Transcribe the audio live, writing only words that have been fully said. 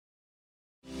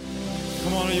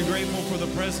Come on, are you grateful for the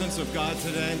presence of God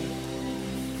today?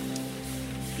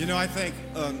 You know, I think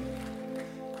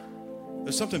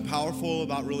there's something powerful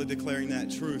about really declaring that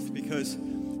truth, because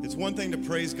it's one thing to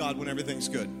praise God when everything's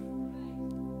good.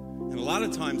 And a lot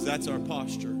of times that's our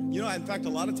posture. You know, in fact, a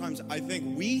lot of times I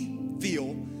think we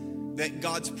feel that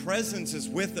God's presence is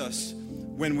with us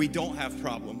when we don't have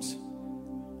problems.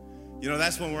 You know,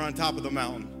 that's when we're on top of the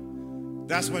mountain.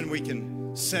 That's when we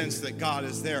can sense that God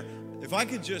is there. If I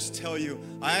could just tell you,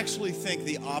 I actually think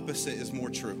the opposite is more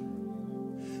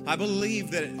true. I believe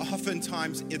that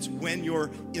oftentimes it's when you're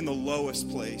in the lowest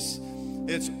place.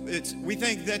 We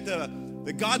think that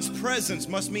the God's presence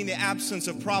must mean the absence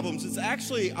of problems. It's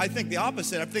actually, I think, the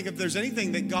opposite. I think if there's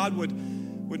anything that God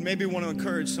would maybe want to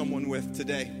encourage someone with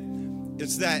today,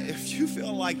 it's that if you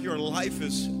feel like your life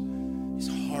is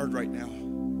hard right now,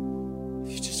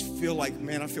 you just feel like,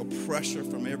 man, I feel pressure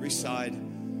from every side.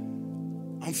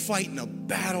 I'm fighting a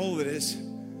battle that is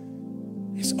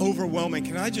overwhelming.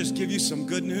 Can I just give you some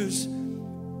good news?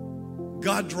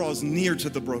 God draws near to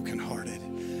the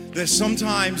brokenhearted. That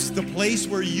sometimes the place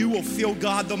where you will feel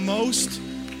God the most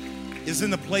is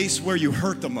in the place where you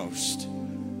hurt the most.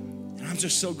 And I'm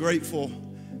just so grateful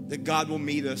that God will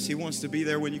meet us. He wants to be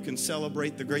there when you can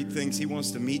celebrate the great things. He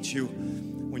wants to meet you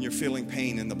when you're feeling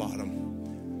pain in the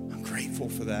bottom. I'm grateful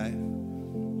for that.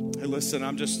 Hey, listen,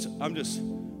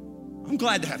 I'm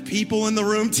glad to have people in the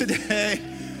room today.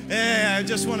 And I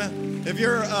just want to, if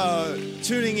you're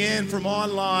tuning in from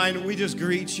online, we just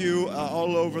greet you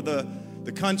all over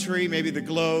the country, maybe the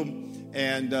globe.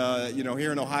 And,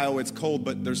 here in Ohio, it's cold,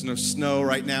 but there's no snow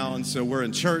right now. And so we're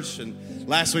in church. And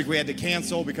last week we had to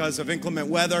cancel because of inclement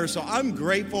weather. So I'm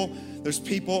grateful there's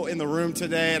people in the room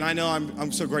today. And I know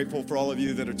I'm so grateful for all of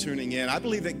you that are tuning in. I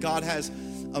believe that God has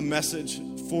a message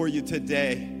for you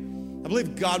today. I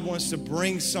believe God wants to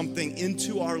bring something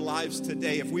into our lives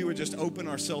today if we would just open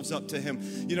ourselves up to Him.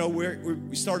 You know,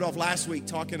 we started off last week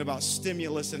talking about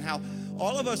stimulus and how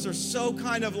all of us are so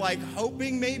kind of like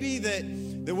hoping maybe that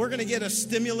we're going to get a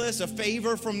stimulus, a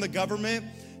favor from the government.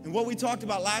 And what we talked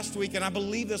about last week, and I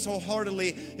believe this wholeheartedly,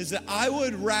 is that I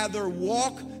would rather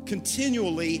walk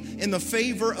continually in the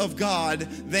favor of God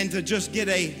than to just get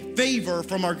a favor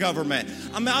from our government.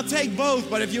 I'll take both,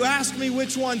 but if you ask me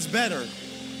which one's better,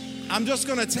 I'm just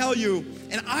going to tell you,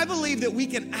 and I believe that we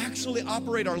can actually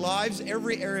operate our lives,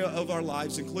 every area of our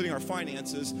lives, including our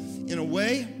finances, in a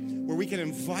way where we can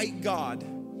invite God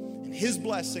and His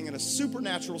blessing and a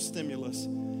supernatural stimulus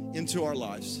into our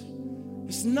lives.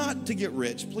 It's not to get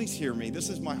rich. Please hear me. This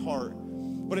is my heart.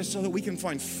 But it's so that we can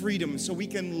find freedom, so we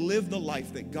can live the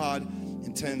life that God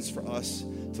intends for us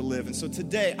to live. And so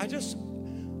today,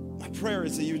 my prayer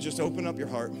is that you would just open up your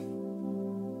heart.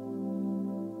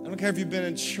 I don't care if you've been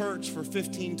in church for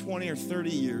 15, 20, or 30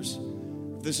 years.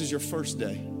 If this is your first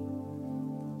day,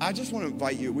 I just want to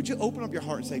invite you. Would you open up your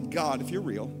heart and say, God, if you're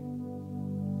real,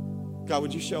 God,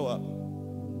 would you show up?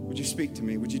 Would you speak to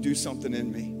me? Would you do something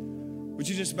in me? Would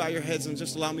you just bow your heads and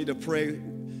just allow me to pray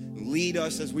and lead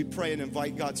us as we pray and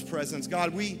invite God's presence?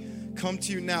 God, we come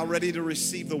to you now ready to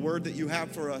receive the word that you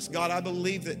have for us. God, I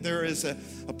believe that there is a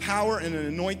power and an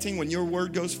anointing when your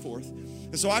word goes forth.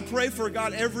 And so I pray for,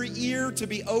 God, every ear to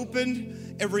be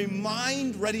opened, every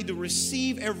mind ready to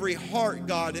receive, every heart,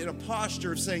 God, in a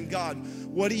posture of saying, God,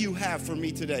 what do you have for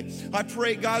me today? I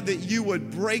pray, God, that you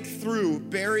would break through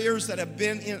barriers that have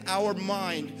been in our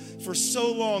mind for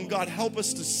so long. God, help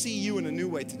us to see you in a new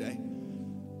way today.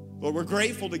 Lord, we're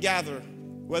grateful to gather,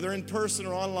 whether in person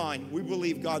or online. We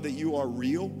believe, God, that you are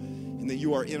real and that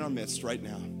you are in our midst right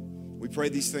now. We pray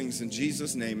these things in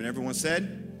Jesus' name. And everyone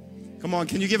said, come on,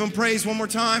 can you give him praise one more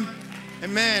time?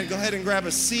 Amen. Go ahead and grab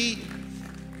a seat.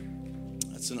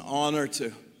 It's an honor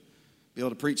to be able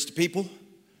to preach to people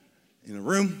in a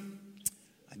room.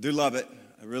 I do love it.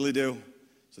 I really do.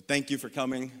 So thank you for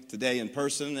coming today in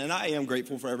person. And I am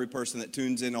grateful for every person that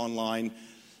tunes in online.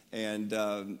 And,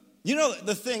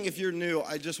 the thing, if you're new,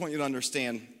 I just want you to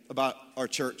understand about our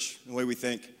church, the way we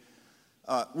think.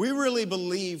 We really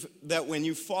believe that when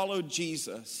you follow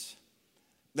Jesus,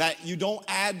 that you don't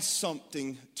add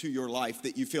something to your life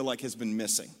that you feel like has been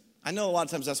missing. I know a lot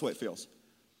of times that's the way it feels.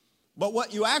 But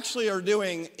what you actually are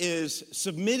doing is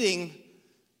submitting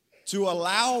to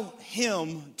allow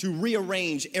Him to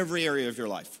rearrange every area of your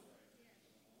life.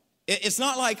 It's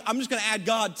not like I'm just going to add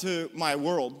God to my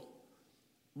world,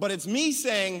 but it's me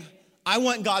saying, I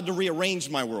want God to rearrange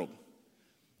my world.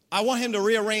 I want Him to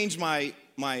rearrange my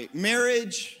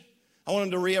marriage. I want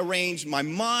Him to rearrange my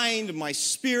mind, my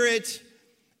spirit,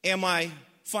 and my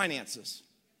finances.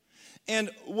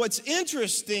 And what's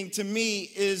interesting to me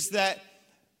is that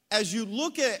as you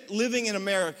look at living in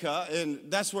America, and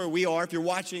that's where we are, if you're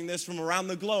watching this from around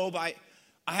the globe, I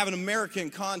have an American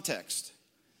context.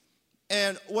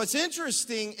 And what's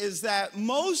interesting is that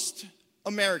most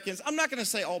Americans, I'm not going to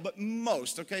say all, but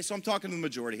most, okay, so I'm talking to the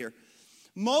majority here.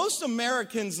 Most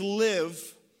Americans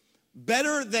live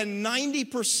better than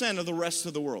 90% of the rest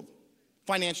of the world,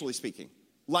 financially speaking,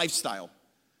 lifestyle.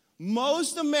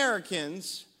 Most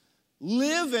Americans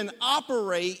live and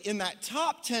operate in that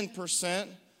top 10%.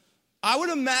 I would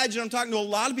imagine I'm talking to a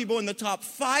lot of people in the top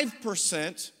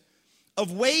 5%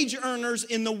 of wage earners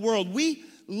in the world. We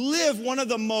live one of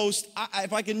the most,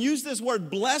 if I can use this word,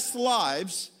 blessed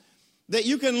lives that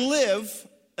you can live,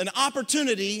 an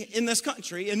opportunity in this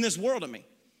country, in this world, I mean.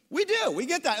 We do, we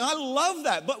get that, and I love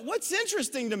that. But what's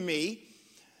interesting to me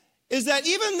is that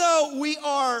even though we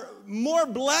are more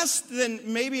blessed than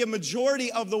maybe a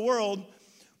majority of the world,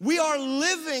 we are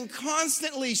living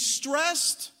constantly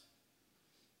stressed,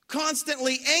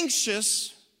 constantly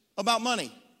anxious about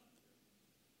money.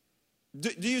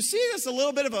 Do you see this a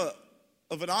little bit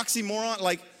of an oxymoron?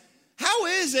 Like, how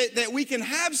is it that we can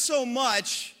have so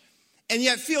much and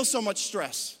yet feel so much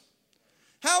stress?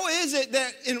 How is it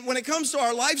that when it comes to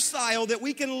our lifestyle that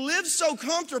we can live so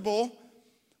comfortable,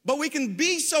 but we can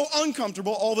be so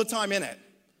uncomfortable all the time in it?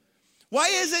 Why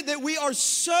is it that we are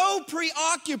so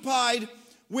preoccupied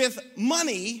with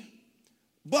money,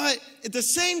 but at the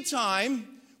same time,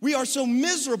 we are so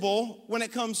miserable when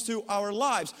it comes to our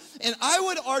lives? And I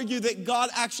would argue that God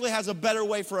actually has a better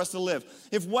way for us to live.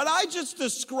 If what I just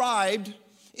described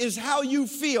is how you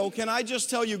feel, can I just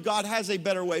tell you God has a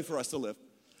better way for us to live?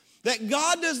 That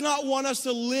God does not want us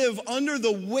to live under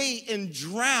the weight and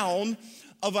drown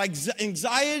of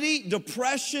anxiety,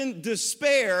 depression,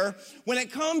 despair when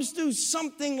it comes to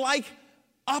something like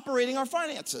operating our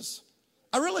finances.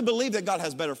 I really believe that God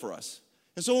has better for us.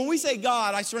 And so when we say,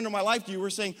 God, I surrender my life to you, we're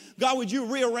saying, God, would you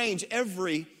rearrange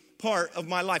every part of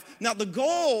my life? Now, the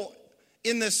goal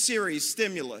in this series,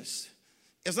 Stimulus,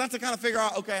 is not to kind of figure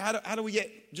out, okay, how do we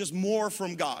get just more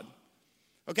from God?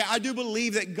 Okay, I do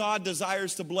believe that God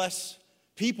desires to bless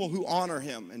people who honor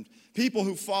him and people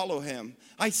who follow him.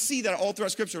 I see that all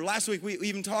throughout Scripture. Last week, we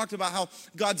even talked about how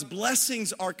God's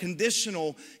blessings are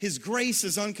conditional. His grace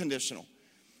is unconditional.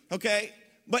 Okay?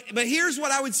 But here's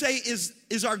what I would say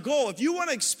is our goal. If you want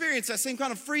to experience that same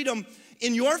kind of freedom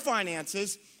in your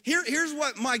finances, here's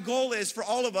what my goal is for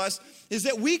all of us, is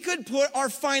that we could put our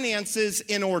finances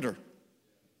in order.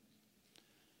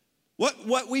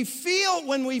 What we feel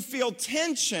when we feel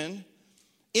tension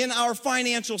in our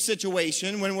financial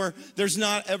situation, when there's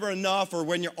not ever enough, or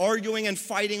when you're arguing and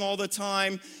fighting all the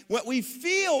time, what we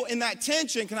feel in that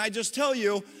tension, can I just tell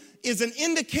you, is an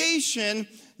indication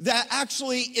that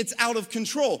actually it's out of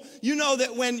control. You know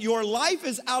that when your life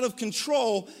is out of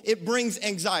control, it brings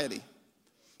anxiety.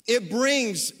 It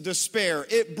brings despair.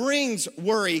 It brings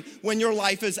worry when your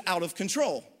life is out of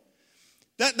control.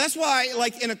 That's why,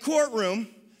 like in a courtroom,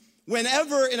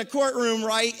 whenever in a courtroom,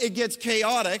 right, it gets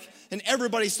chaotic and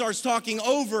everybody starts talking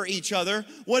over each other,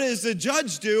 what does the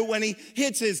judge do when he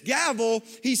hits his gavel?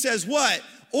 He says, what?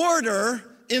 Order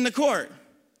in the court.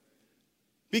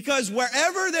 Because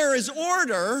wherever there is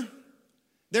order,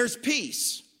 there's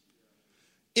peace.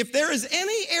 If there is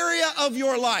any area of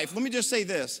your life, let me just say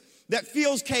this, that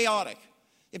feels chaotic,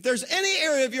 if there's any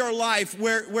area of your life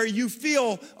where you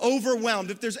feel overwhelmed,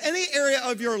 if there's any area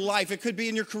of your life, it could be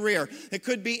in your career, it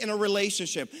could be in a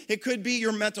relationship, it could be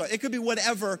your mental, it could be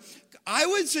whatever, I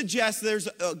would suggest there's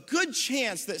a good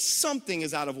chance that something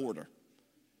is out of order.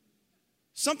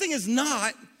 Something is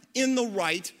not in the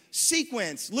right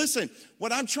sequence. Listen,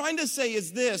 what I'm trying to say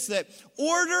is this, that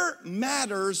order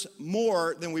matters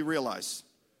more than we realize.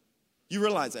 You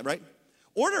realize that, right?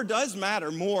 Order does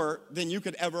matter more than you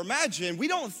could ever imagine. We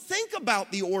don't think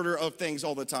about the order of things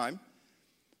all the time,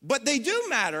 but they do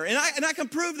matter. And I can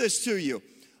prove this to you.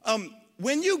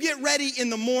 When you get ready in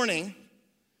the morning,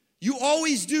 you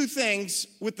always do things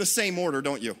with the same order,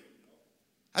 don't you?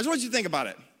 I just want you to think about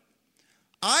it.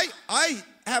 I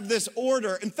have this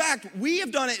order. In fact, we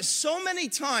have done it so many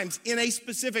times in a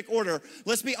specific order,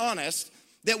 let's be honest,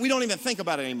 that we don't even think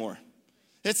about it anymore.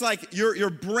 It's like your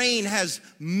brain has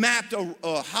mapped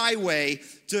a highway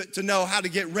to know how to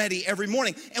get ready every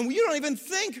morning. And you don't even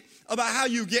think about how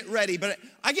you get ready, but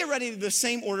I get ready the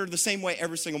same order, the same way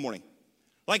every single morning.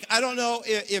 Like, I don't know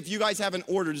if you guys have an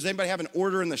order. Does anybody have an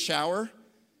order in the shower?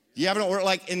 You have an order,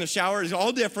 like in the shower, it's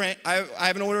all different. I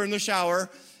have an order in the shower.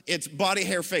 It's body,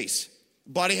 hair, face.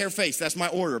 Body, hair, face. That's my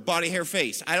order. Body, hair,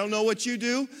 face. I don't know what you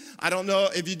do. I don't know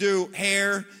if you do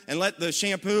hair and let the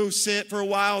shampoo sit for a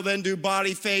while, then do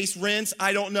body, face, rinse.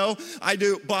 I don't know. I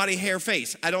do body, hair,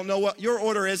 face. I don't know what your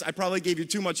order is. I probably gave you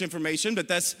too much information, but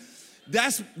that's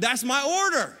my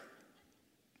order.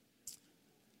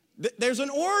 There's an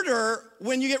order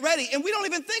when you get ready, and we don't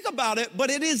even think about it, but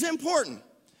it is important.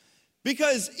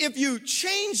 Because if you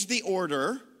change the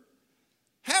order,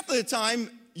 half of the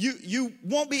time, you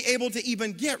won't be able to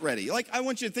even get ready. Like, I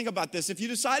want you to think about this. If you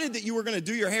decided that you were going to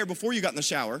do your hair before you got in the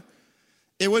shower,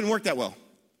 it wouldn't work that well.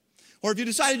 Or if you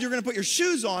decided you're going to put your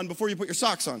shoes on before you put your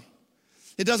socks on,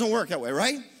 it doesn't work that way,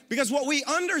 right? Because what we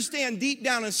understand deep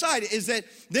down inside is that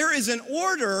there is an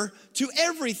order to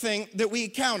everything that we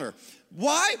encounter.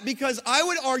 Why? Because I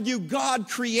would argue God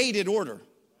created order.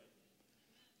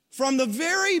 From the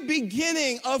very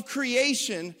beginning of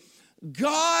creation,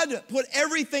 God put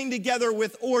everything together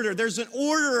with order. There's an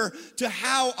order to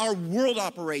how our world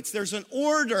operates. There's an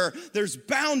order, there's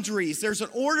boundaries. There's an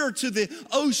order to the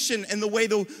ocean and the way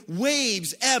the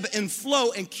waves ebb and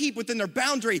flow and keep within their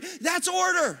boundary. That's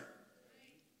order.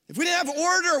 If we didn't have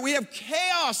order, we have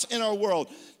chaos in our world.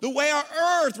 The way our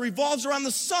earth revolves around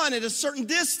the sun at a certain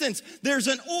distance, there's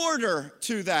an order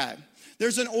to that.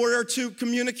 There's an order to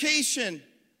communication.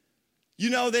 You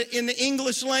know that in the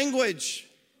English language,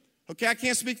 okay, I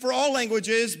can't speak for all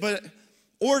languages, but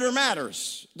order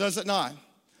matters, does it not?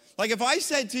 Like if I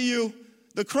said to you,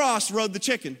 the cross rode the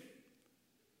chicken,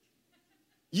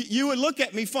 you would look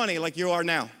at me funny like you are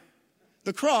now.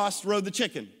 The cross rode the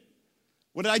chicken.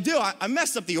 What did I do? I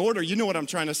messed up the order. You know what I'm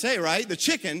trying to say, right? The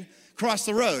chicken crossed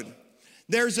the road.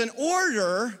 There's an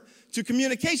order to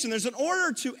communication. There's an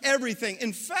order to everything.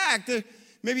 In fact,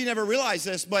 maybe you never realized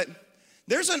this, but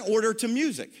there's an order to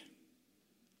music.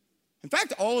 In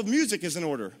fact, all of music is in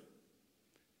order.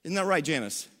 Isn't that right,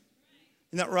 Janice?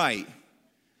 Isn't that right?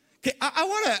 Okay,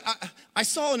 I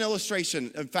saw an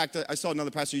illustration. In fact, I saw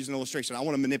another pastor use an illustration. I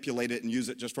want to manipulate it and use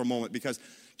it just for a moment because,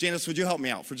 Janice, would you help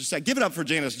me out for just a second? Give it up for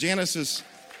Janice. Janice is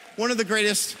one of the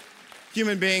greatest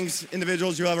human beings,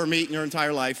 individuals you'll ever meet in your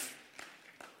entire life.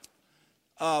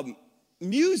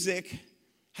 Music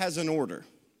has an order.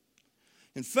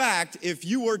 In fact, if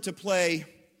you were to play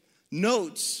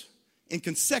notes in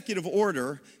consecutive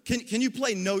order, can you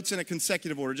play notes in a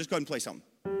consecutive order? Just go ahead and play something.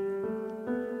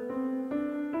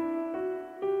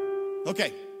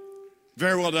 Okay,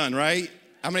 very well done, right?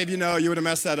 How many of you know you would have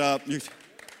messed that up?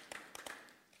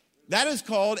 That is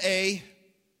called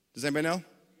does anybody know?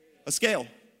 A scale,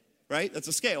 right? That's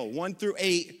a scale, 1 through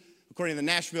 8, according to the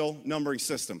Nashville numbering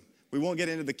system. We won't get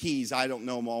into the keys. I don't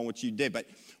know them all, what you did, but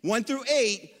 1 through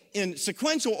 8 in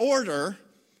sequential order,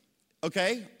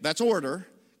 okay, that's order,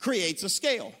 creates a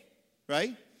scale,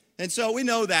 right? And so we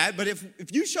know that, but if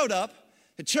you showed up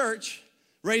at church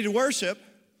ready to worship,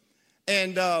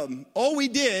 and all we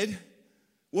did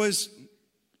was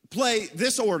play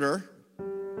this order.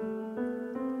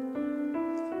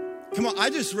 Come on, I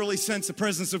just really sense the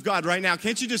presence of God right now.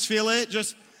 Can't you just feel it?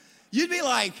 You'd be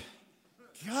like,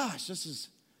 gosh,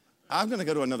 I'm going to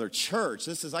go to another church.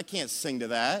 I can't sing to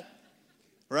that,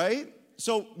 right?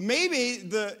 So maybe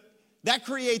that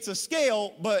creates a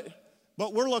scale, but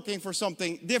we're looking for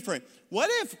something different. What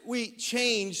if we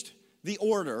changed the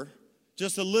order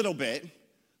just a little bit?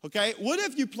 Okay, what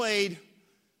if you played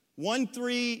 1,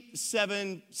 3,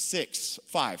 7, 6,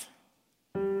 5?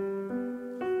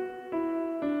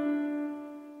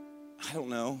 I don't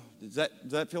know. Does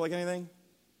that feel like anything?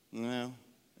 No.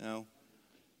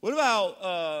 What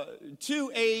about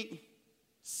 2, 8,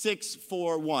 6,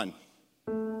 4, 1?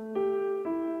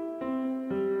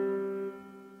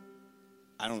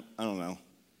 I don't know.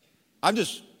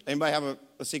 Anybody have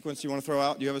a sequence you want to throw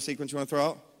out? Do you have a sequence you want to throw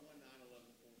out?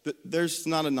 There's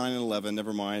not a 9 and 11.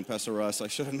 Never mind, Pastor Russ. I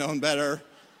should have known better.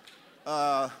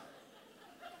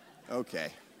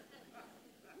 Okay.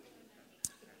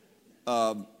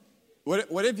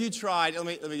 What if you tried? Let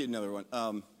me get another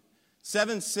one.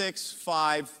 7, 6,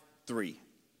 5, 3.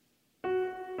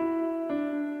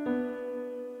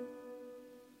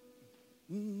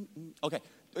 Okay.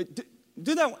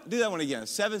 Do that one again.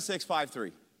 7, 6, 5,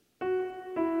 3.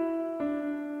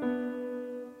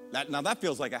 Now that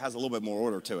feels like it has a little bit more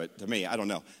order to it to me. I don't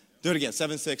know. Do it again.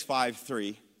 7, 6, 5,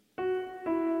 3.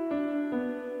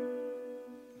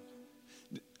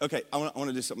 Okay, I want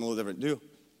to do something a little different. Do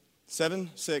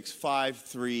 7, 6, 5,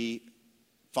 3,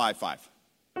 5, 5.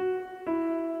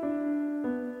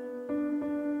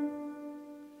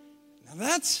 Now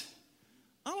I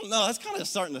don't know. That's kind of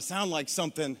starting to sound like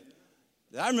something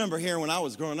that I remember hearing when I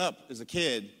was growing up as a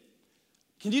kid.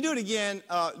 Can you do it again?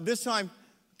 This time.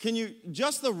 Can you,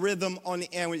 just the rhythm on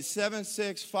the end, with 7,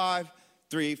 6, 5,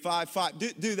 3, 5, 5.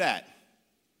 Do that.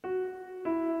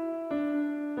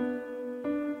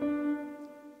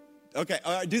 Okay,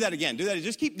 do that again. Do that.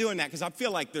 Just keep doing that because I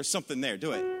feel like there's something there.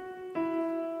 Do it.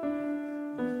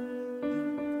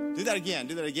 Do that again.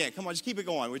 Do that again. Come on, just keep it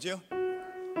going, would you?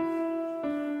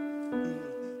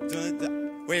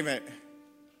 Wait a minute.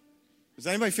 Is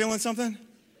anybody feeling something?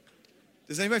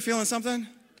 Is anybody feeling something?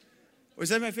 Or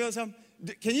is anybody feeling something?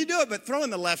 Can you do it, but throw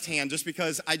in the left hand just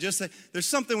because there's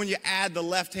something when you add the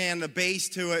left hand, the bass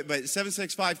to it, but 7,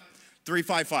 6, 5, 3,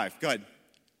 5, 5. Good.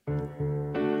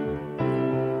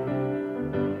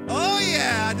 Oh,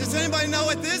 yeah. Does anybody know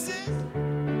what this is?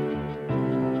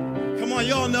 Come on,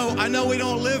 y'all know. I know we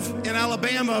don't live in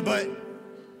Alabama, but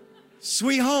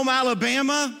Sweet Home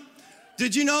Alabama.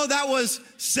 Did you know that was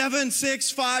 7, 6,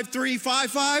 5, 3,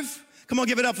 5, 5? Come on,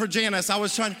 give it up for Janice.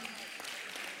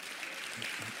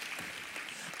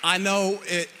 I know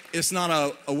it's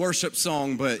not a worship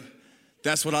song, but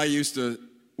that's what I used to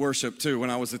worship too when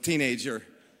I was a teenager.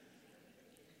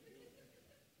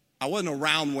 I wasn't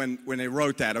around when they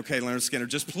wrote that, okay, Leonard Skinner.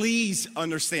 Just please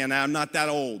understand that I'm not that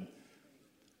old.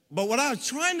 But what I was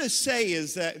trying to say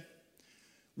is that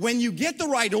when you get the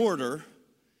right order,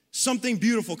 something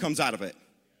beautiful comes out of it.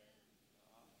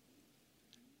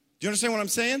 Do you understand what I'm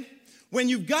saying? When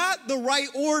you've got the right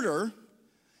order,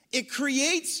 it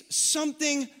creates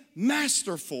something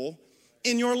masterful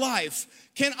in your life.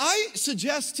 Can I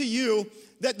suggest to you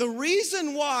that the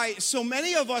reason why so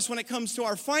many of us, when it comes to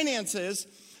our finances,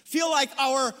 feel like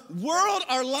our world,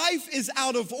 our life is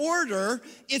out of order,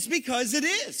 it's because it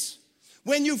is.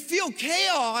 When you feel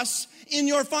chaos in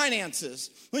your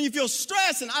finances, when you feel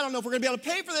stress and I don't know if we're gonna be able to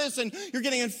pay for this and you're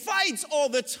getting in fights all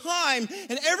the time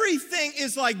and everything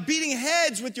is like beating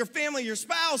heads with your family, your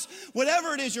spouse,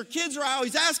 whatever it is, your kids are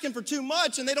always asking for too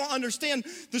much and they don't understand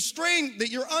the strain that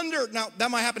you're under. Now,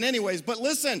 that might happen anyways, but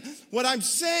listen, what I'm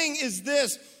saying is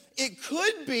this, it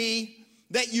could be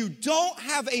that you don't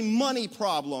have a money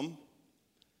problem,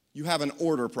 you have an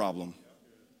order problem.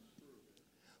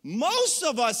 Most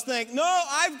of us think, no,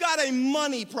 I've got a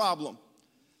money problem.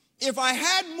 If I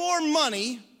had more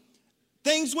money,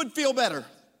 things would feel better.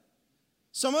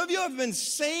 Some of you have been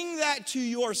saying that to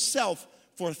yourself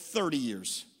for 30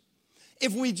 years.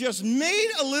 If we just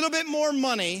made a little bit more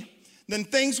money, then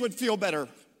things would feel better.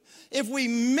 If we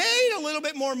made a little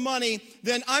bit more money,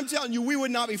 then I'm telling you, we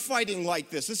would not be fighting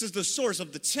like this. This is the source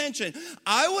of the tension.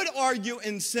 I would argue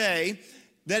and say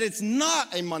that it's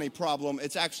not a money problem,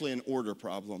 it's actually an order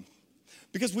problem.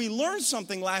 Because we learned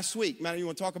something last week. Matt, you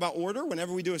want to talk about order?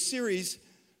 Whenever we do a series,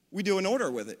 we do an order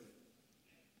with it.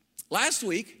 Last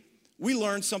week, we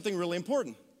learned something really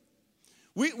important.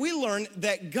 We learned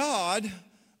that God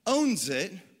owns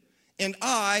it, and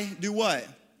I do what?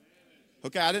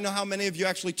 Okay, I didn't know how many of you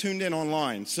actually tuned in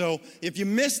online. So if you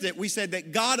missed it, we said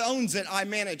that God owns it, I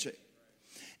manage it.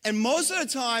 And most of the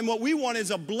time, what we want is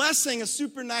a blessing, a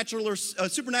supernatural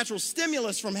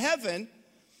stimulus from heaven.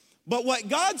 But what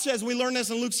God says, we learned this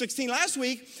in Luke 16 last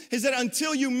week, is that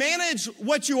until you manage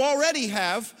what you already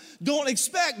have, don't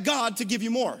expect God to give you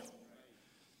more.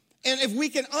 And if we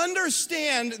can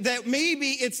understand that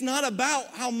maybe it's not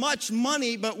about how much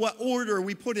money, but what order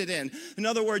we put it in. In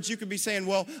other words, you could be saying,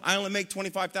 well, I only make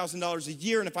 $25,000 a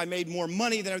year, and if I made more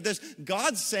money than this,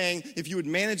 God's saying, if you would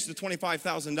manage the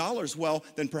 $25,000 well,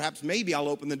 then perhaps maybe I'll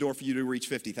open the door for you to reach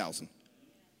 $50,000.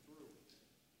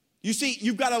 You see,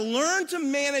 you've got to learn to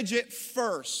manage it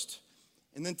first.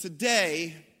 And then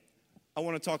today, I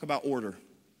want to talk about order.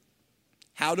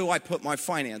 How do I put my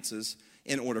finances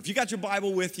in order? If you got your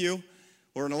Bible with you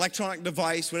or an electronic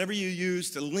device, whatever you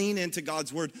use to lean into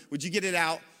God's word, would you get it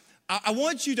out? I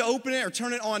want you to open it or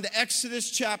turn it on to Exodus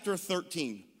chapter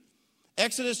 13.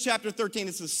 Exodus chapter 13,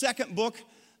 it's the second book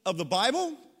of the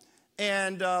Bible.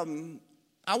 And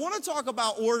I want to talk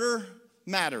about order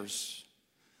matters.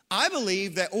 I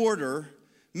believe that order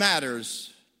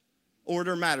matters.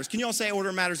 Order matters. Can you all say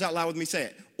order matters out loud with me? Say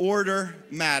it. Order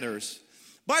matters.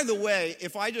 By the way,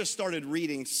 if I just started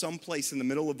reading someplace in the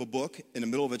middle of a book, in the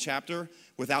middle of a chapter,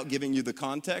 without giving you the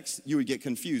context, you would get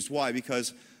confused. Why?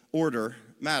 Because order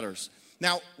matters.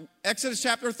 Now, Exodus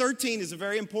chapter 13 is a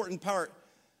very important part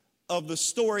of the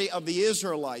story of the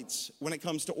Israelites when it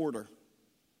comes to order.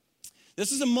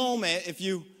 This is a moment, if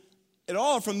you at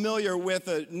all are familiar with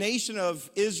a nation of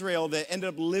Israel that ended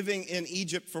up living in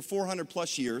Egypt for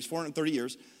 430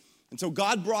 years. And so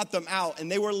God brought them out, and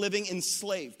they were living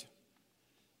enslaved.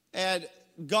 And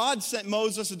God sent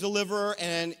Moses, a deliverer,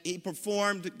 and he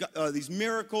performed these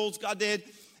miracles, God did.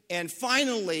 And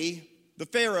finally, the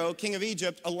Pharaoh, king of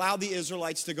Egypt, allowed the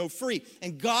Israelites to go free.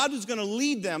 And God was going to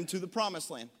lead them to the promised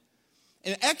land.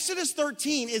 And Exodus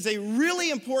 13 is a really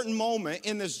important moment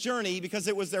in this journey because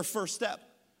it was their first step.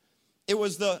 It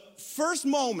was the first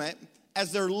moment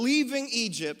as they're leaving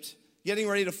Egypt, getting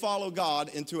ready to follow God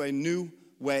into a new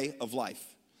way of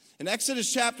life. In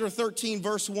Exodus chapter 13,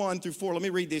 verse 1 through 4, let me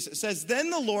read these. It says,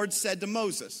 "Then the Lord said to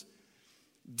Moses,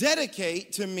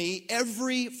 'Dedicate to me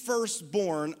every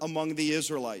firstborn among the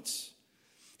Israelites.'"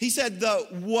 He said, the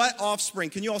what offspring?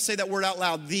 Can you all say that word out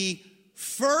loud? The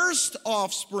first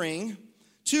offspring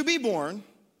to be born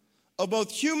of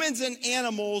both humans and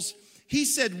animals. He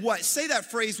said what? Say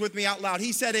that phrase with me out loud.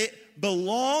 He said, "It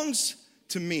belongs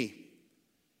to me."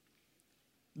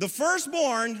 The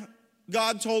firstborn,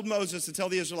 God told Moses to tell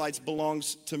the Israelites,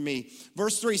 belongs to me.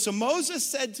 Verse 3, "So Moses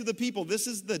said to the people, 'This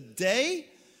is the day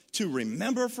to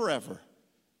remember forever.'"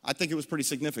 I think it was pretty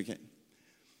significant.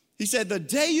 He said, "The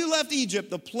day you left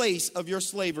Egypt, the place of your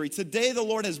slavery, today the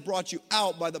Lord has brought you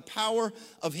out by the power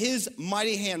of his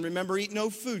mighty hand. Remember, eat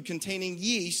no food containing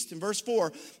yeast." In verse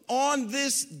 4, "On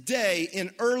this day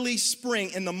in early spring,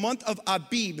 in the month of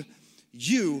Abib,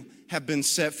 you have been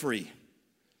set free."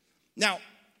 Now,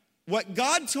 what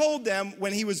God told them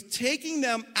when he was taking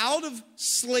them out of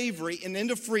slavery and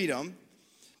into freedom,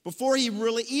 before he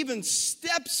really even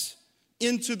steps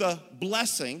into the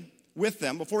blessing with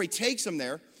them, before he takes them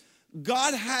there,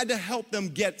 God had to help them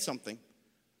get something.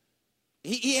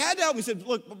 He had to help them. He said,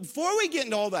 "Look, before we get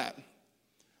into all that,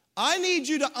 I need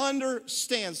you to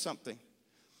understand something."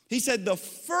 He said, "The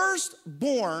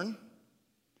firstborn,"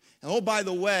 and oh, by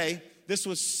the way, this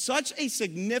was such a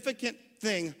significant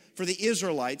thing for the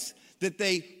Israelites that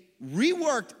they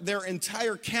reworked their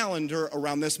entire calendar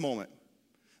around this moment.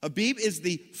 Abib is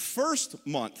the first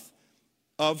month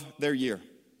of their year,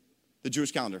 the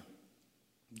Jewish calendar.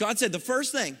 God said the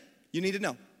first thing you need to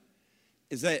know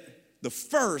is that the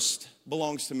first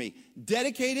belongs to me.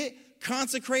 Dedicate it,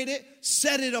 consecrate it,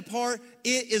 set it apart.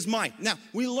 It is mine. Now,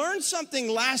 we learned something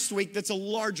last week that's a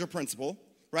larger principle,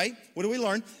 right? What did we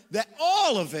learn? That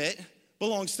all of it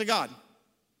belongs to God.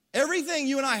 Everything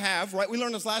you and I have, right? We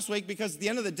learned this last week because at the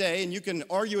end of the day, and you can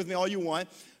argue with me all you want,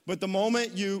 but the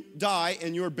moment you die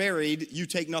and you're buried, you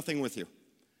take nothing with you.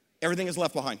 Everything is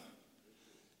left behind.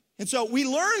 And so we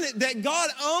learn that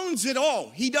God owns it all.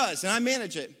 He does, and I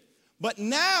manage it. But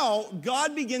now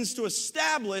God begins to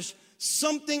establish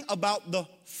something about the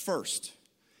first.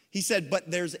 He said, "But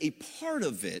there's a part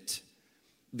of it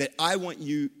that I want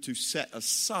you to set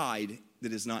aside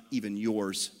that is not even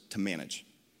yours to manage."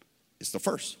 It's the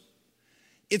first.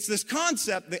 It's this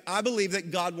concept that I believe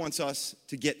that God wants us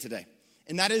to get today.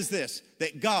 And that is this,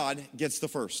 that God gets the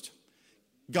first.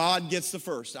 God gets the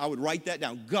first. I would write that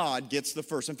down. God gets the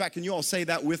first. In fact, can you all say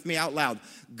that with me out loud?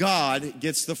 God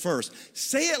gets the first.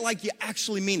 Say it like you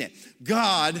actually mean it.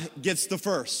 God gets the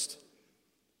first.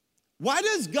 Why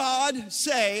does God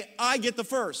say, "I get the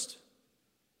first"?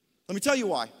 Let me tell you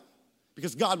why.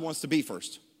 Because God wants to be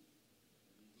first.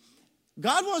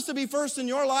 God wants to be first in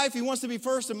your life. He wants to be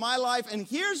first in my life. And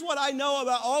here's what I know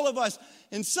about all of us.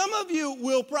 And some of you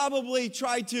will probably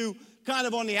try to kind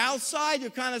of on the outside, you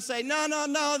kind of say,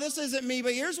 no, this isn't me.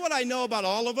 But here's what I know about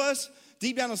all of us.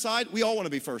 Deep down inside, we all want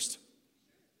to be first.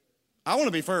 I want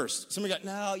to be first. Somebody got,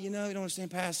 "No, you don't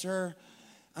understand, Pastor.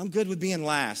 I'm good with being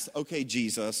last." Okay,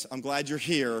 Jesus, I'm glad you're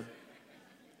here.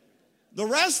 The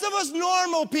rest of us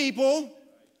normal people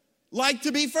like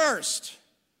to be first.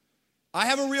 I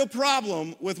have a real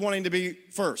problem with wanting to be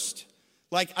first.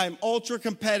 Like, I'm ultra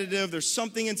competitive. There's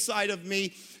something inside of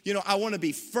me. I want to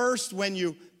be first when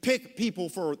you pick people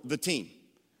for the team.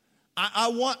 I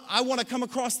want to come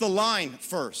across the line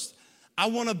first. I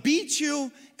want to beat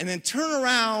you and then turn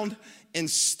around and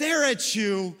stare at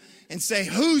you and say,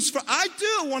 "Who's for?" I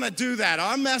do want to do that.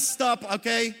 I'm messed up,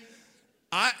 okay?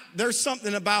 There's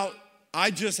something about,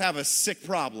 I just have a sick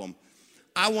problem.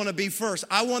 I want to be first.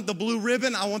 I want the blue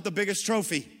ribbon. I want the biggest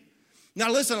trophy.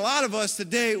 Now listen, a lot of us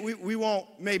today, we won't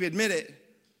maybe admit it,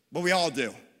 but we all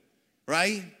do,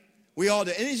 right? We all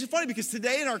do. And it's funny because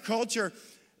today in our culture,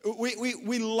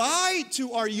 we lie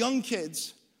to our young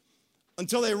kids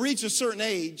until they reach a certain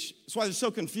age. That's why they're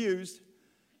so confused.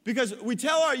 Because we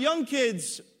tell our young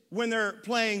kids when they're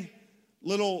playing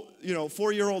little,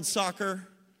 4-year-old soccer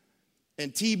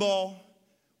and t-ball,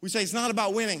 we say it's not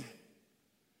about winning,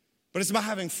 but it's about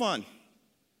having fun.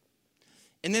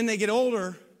 And then they get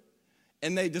older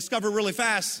and they discover really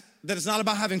fast that it's not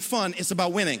about having fun, it's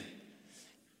about winning.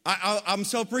 I'm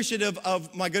so appreciative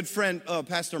of my good friend,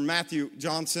 Pastor Matthew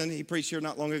Johnson. He preached here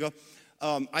not long ago.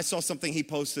 I saw something he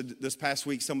posted this past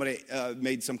week. Somebody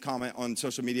made some comment on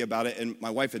social media about it, and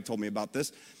my wife had told me about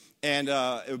this, and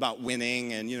about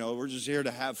winning, and, we're just here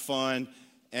to have fun.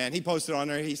 And he posted on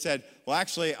there, he said, well,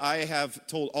 actually, I have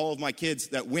told all of my kids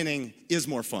that winning is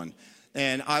more fun.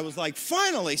 And I was like,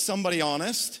 finally, somebody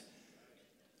honest,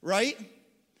 right?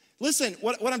 Listen,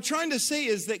 what I'm trying to say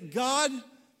is that God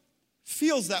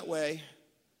feels that way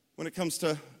when it comes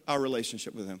to our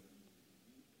relationship with him.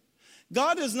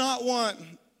 God does not want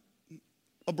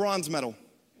a bronze medal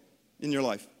in your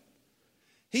life.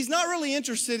 He's not really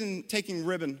interested in taking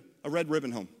a red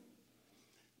ribbon home.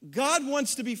 God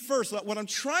wants to be first. What I'm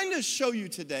trying to show you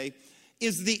today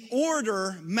is the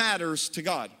order matters to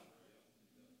God.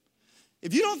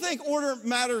 If you don't think order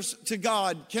matters to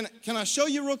God, can I show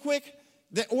you real quick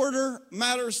that order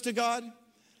matters to God?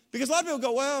 Because a lot of people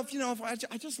go, well, if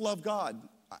I just love God.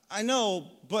 I know,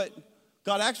 but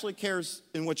God actually cares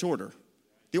in which order.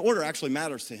 The order actually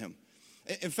matters to him.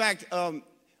 In fact,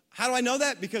 how do I know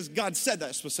that? Because God said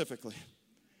that specifically.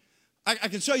 I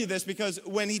can show you this because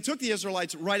when he took the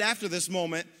Israelites right after this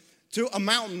moment to a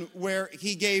mountain where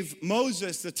he gave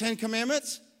Moses the 10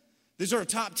 commandments, these are the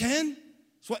top 10.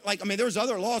 There was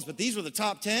other laws, but these were the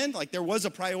top 10. Like there was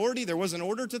a priority, there was an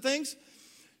order to things.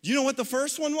 Do you know what the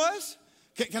first one was?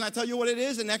 Can I tell you what it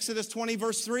is? In Exodus 20,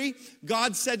 verse 3,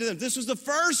 God said to them, this was the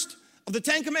first of the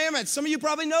 10 commandments. Some of you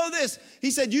probably know this.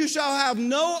 He said, you shall have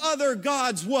no other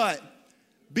gods, what?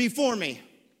 Before me.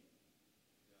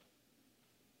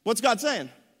 What's God saying?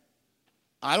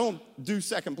 I don't do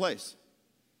second place.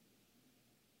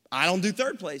 I don't do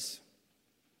third place.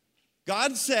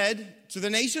 God said to the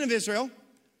nation of Israel,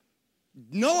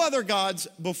 no other gods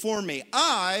before me.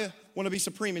 I want to be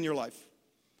supreme in your life.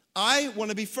 I want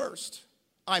to be first.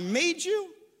 I made you,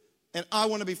 and I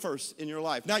want to be first in your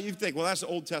life. Now you think, well, that's the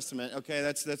Old Testament. Okay,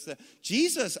 that's the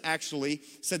Jesus actually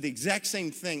said the exact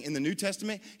same thing in the New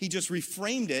Testament. He just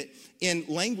reframed it in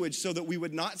language so that we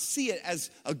would not see it as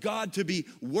a God to be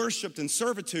worshiped in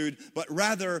servitude, but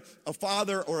rather a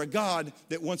father or a God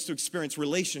that wants to experience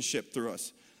relationship through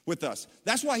us, with us.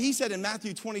 That's why he said in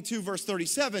Matthew 22, verse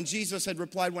 37, Jesus had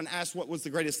replied when asked what was the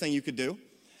greatest thing you could do.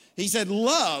 He said,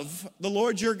 love the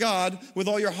Lord your God with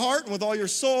all your heart and with all your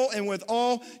soul and with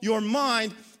all your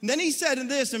mind. And then he said in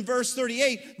verse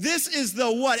 38, this is the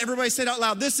what? Everybody say it out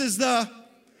loud. This is the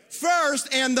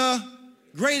first and the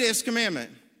greatest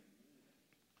commandment.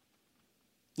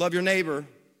 Love your neighbor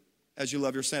as you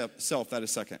love yourself. That is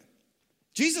second.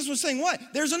 Jesus was saying what?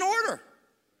 There's an order.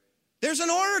 There's an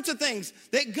order to things,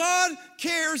 that God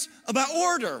cares about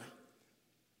order.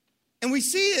 And we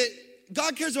see it.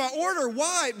 God cares about order.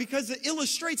 Why? Because it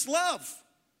illustrates love.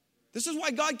 This is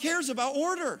why God cares about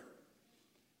order.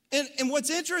 And what's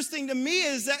interesting to me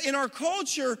is that in our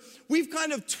culture, we've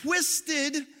kind of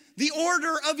twisted the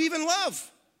order of even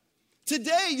love.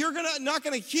 Today, you're not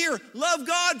gonna hear, love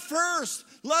God first,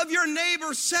 love your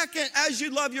neighbor second as you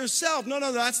love yourself. No,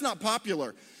 that's not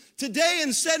popular. Today,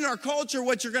 instead in our culture,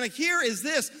 what you're gonna hear is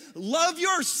this, love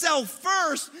yourself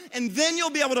first, and then you'll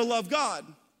be able to love God.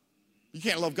 You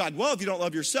can't love God well if you don't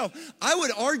love yourself. I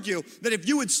would argue that if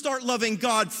you would start loving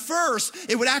God first,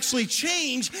 it would actually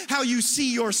change how you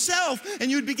see yourself, and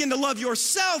you'd begin to love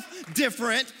yourself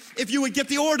different if you would get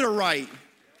the order right.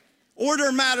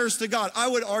 Order matters to God. I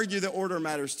would argue that order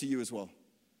matters to you as well.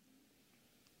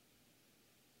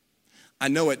 I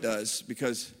know it does,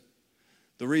 because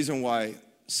the reason why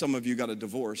some of you got a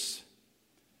divorce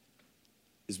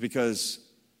is because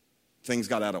things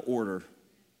got out of order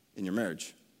in your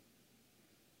marriage.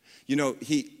 You know,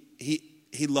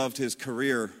 he loved his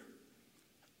career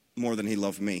more than he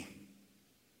loved me.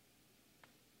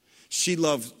 She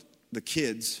loved the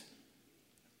kids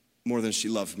more than she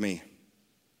loved me.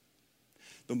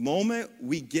 The moment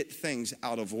we get things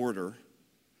out of order,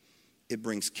 it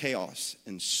brings chaos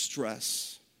and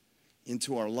stress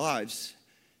into our lives.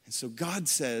 And so God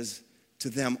says to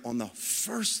them on the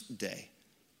first day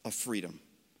of freedom,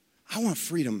 I want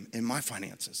freedom in my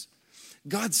finances.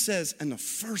 God says in the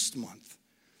first month,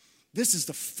 this is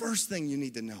the first thing you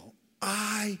need to know.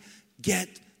 I get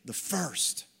the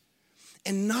first.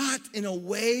 And not in a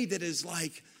way that is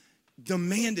like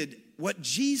demanded. What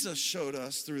Jesus showed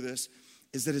us through this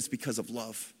is that it's because of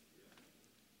love.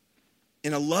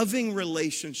 In a loving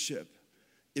relationship,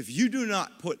 if you do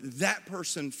not put that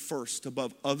person first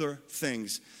above other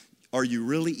things, are you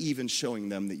really even showing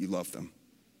them that you love them?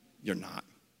 You're not.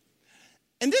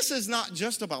 And this is not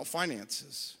just about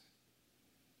finances.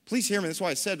 Please hear me. That's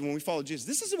why I said when we follow Jesus,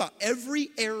 this is about every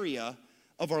area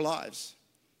of our lives.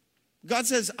 God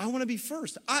says, I want to be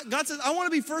first. God says, I want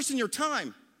to be first in your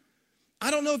time. I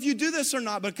don't know if you do this or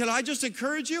not, but could I just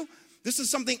encourage you? This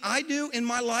is something I do in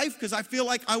my life because I feel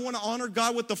like I want to honor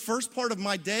God with the first part of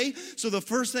my day. So the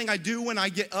first thing I do when I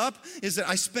get up is that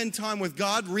I spend time with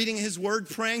God, reading his word,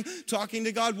 praying, talking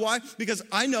to God. Why? Because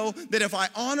I know that if I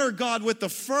honor God with the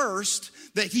first,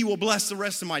 that he will bless the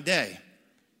rest of my day.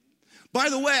 By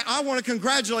the way, I want to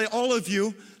congratulate all of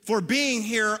you for being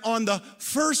here on the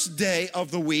first day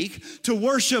of the week to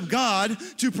worship God,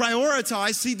 to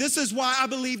prioritize. See, this is why I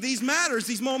believe these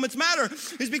moments matter,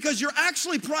 is because you're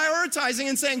actually prioritizing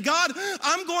and saying, God,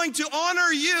 I'm going to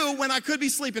honor you when I could be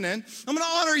sleeping in. I'm going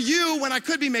to honor you when I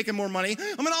could be making more money.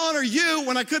 I'm going to honor you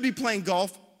when I could be playing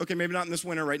golf. Okay, maybe not in this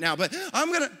winter right now, but I'm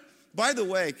going to, by the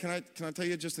way, can I tell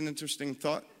you just an interesting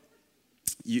thought?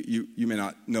 You may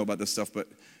not know about this stuff, but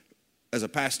as a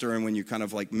pastor and when you kind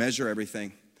of like measure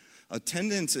everything,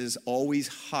 attendance is always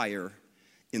higher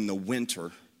in the winter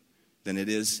than it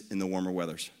is in the warmer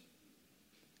weathers.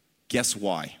 Guess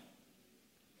why?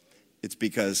 It's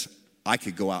because I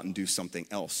could go out and do something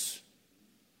else.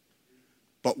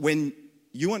 But when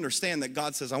you understand that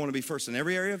God says, I want to be first in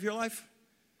every area of your life,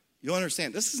 you'll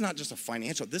understand this is not just a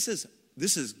financial, this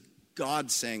is God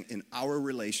saying in our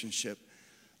relationship,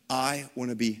 I want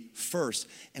to be first.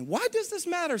 And why does this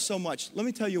matter so much? Let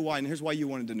me tell you why, and here's why you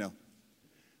wanted to know.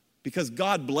 Because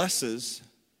God blesses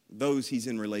those he's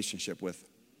in relationship with.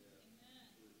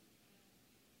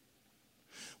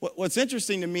 What's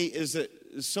interesting to me is that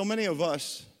so many of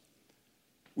us,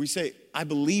 we say, I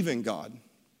believe in God,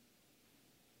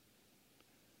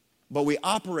 but we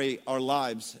operate our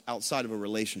lives outside of a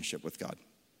relationship with God.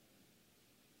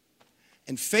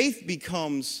 And faith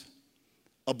becomes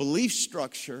a belief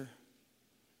structure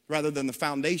rather than the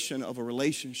foundation of a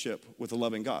relationship with a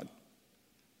loving God.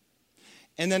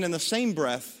 And then in the same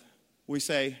breath, we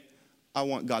say, I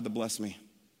want God to bless me.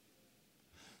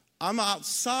 I'm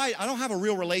outside. I don't have a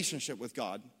real relationship with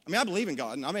God. I mean, I believe in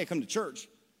God, and I may come to church,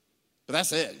 but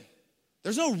that's it.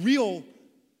 There's no real,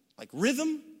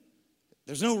 rhythm.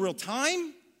 There's no real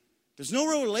time. There's no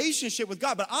real relationship with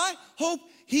God. But I hope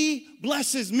he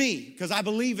blesses me because I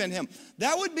believe in him.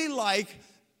 That would be like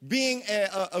being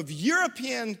of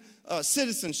European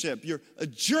citizenship, you're a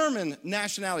German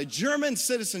nationality, German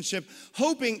citizenship,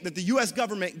 hoping that the U.S.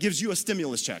 government gives you a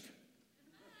stimulus check.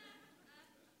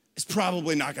 It's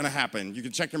probably not going to happen. You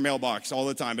can check your mailbox all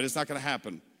the time, but it's not going to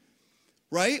happen,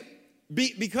 right?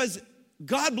 Because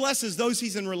God blesses those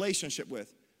he's in relationship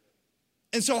with.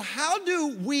 And so how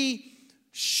do we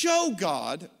show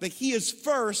God that he is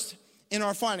first in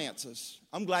our finances?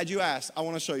 I'm glad you asked. I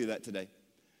want to show you that today.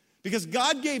 Because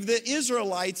God gave the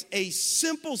Israelites a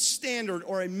simple standard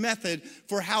or a method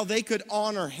for how they could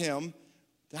honor him,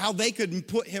 how they could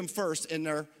put him first in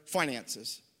their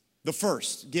finances. The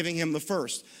first, giving him the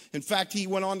first. In fact, he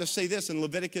went on to say this in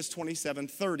Leviticus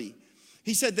 27:30.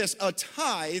 He said this, a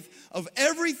tithe of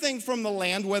everything from the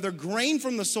land, whether grain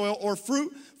from the soil or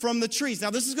fruit from the trees.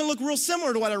 Now, this is going to look real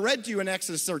similar to what I read to you in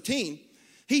Exodus 13.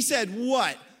 He said,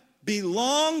 what?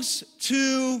 Belongs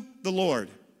to the Lord.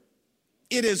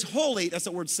 It is holy. That's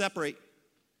the word separate.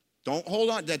 Don't hold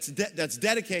on. That's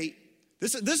dedicate.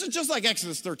 This is just like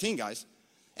Exodus 13, guys.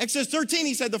 Exodus 13,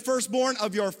 he said, the firstborn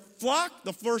of your flock,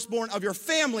 the firstborn of your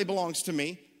family belongs to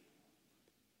me.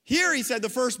 Here he said the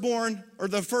firstborn or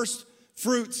the first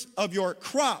fruits of your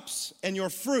crops and your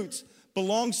fruits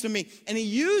belongs to me. And he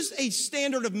used a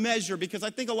standard of measure because I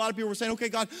think a lot of people were saying, okay,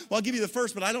 God, well, I'll give you the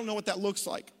first, but I don't know what that looks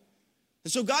like.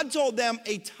 And so God told them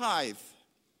a tithe.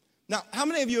 Now, how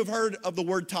many of you have heard of the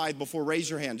word tithe before? Raise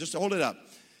your hand. Just hold it up.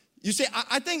 You say,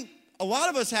 I think a lot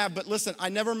of us have, but listen, I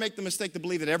never make the mistake to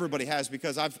believe that everybody has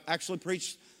because I've actually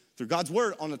preached through God's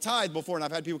word on the tithe before, and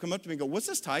I've had people come up to me and go, what's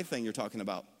this tithe thing you're talking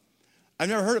about? I've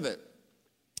never heard of it.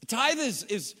 Tithe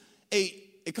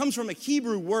it comes from a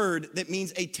Hebrew word that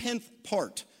means a 10th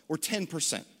part or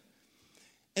 10%.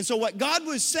 And so what God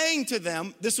was saying to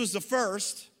them, this was the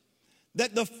first,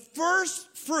 that the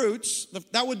first fruits,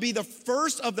 that would be the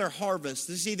first of their harvest.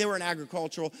 You see, they were an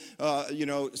agricultural,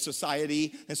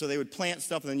 society, and so they would plant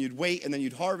stuff, and then you'd wait, and then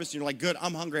you'd harvest, and you're like, good,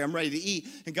 I'm hungry, I'm ready to eat.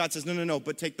 And God says, no,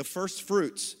 but take the first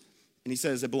fruits, and he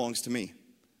says, it belongs to me.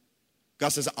 God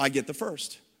says, I get the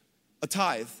first. A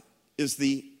tithe is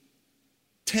the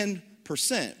 10%,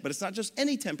 but it's not just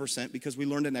any 10%, because we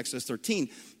learned in Exodus 13,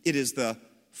 it is the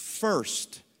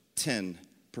first 10%.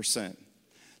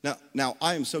 Now,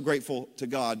 I am so grateful to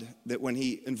God that when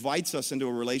he invites us into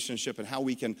a relationship and how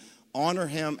we can honor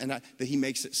him and that he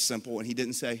makes it simple. And he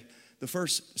didn't say the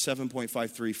first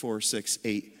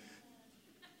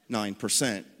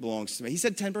 7.53468.9% belongs to me. He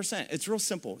said 10%. It's real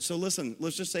simple. So listen,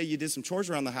 let's just say you did some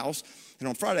chores around the house and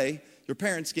on Friday, your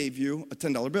parents gave you a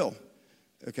 $10 bill.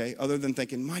 okay, other than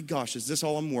thinking, my gosh, is this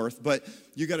all I'm worth? But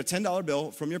you got a $10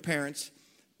 bill from your parents.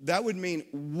 That would mean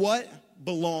what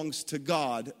belongs to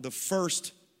God, the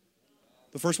first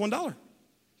 $1.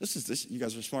 This. You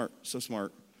guys are smart, so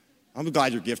smart. I'm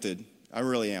glad you're gifted. I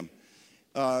really am.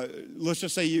 Let's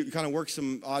just say you kind of work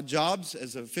some odd jobs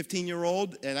as a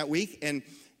 15-year-old and that week, and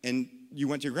you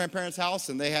went to your grandparents' house,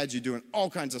 and they had you doing all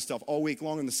kinds of stuff all week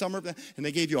long in the summer, and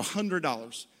they gave you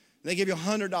 $100. They gave you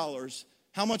 $100.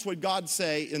 How much would God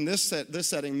say in this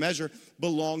setting, measure,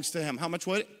 belongs to him? How much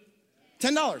would it?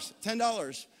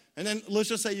 $10. And then let's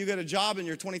just say you get a job and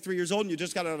you're 23 years old and you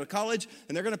just got out of college,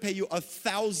 and they're going to pay you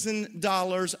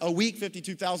 $1,000 a week,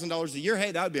 $52,000 a year.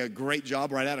 Hey, that would be a great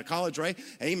job right out of college, right?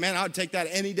 Amen. I would take that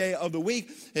any day of the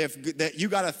week. If that you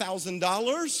got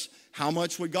 $1,000, how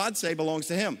much would God say belongs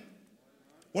to him?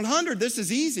 100. This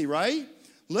is easy, right?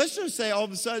 Let's just say all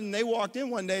of a sudden they walked in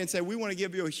one day and said, we want to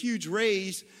give you a huge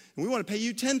raise and we want to pay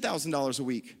you $10,000 a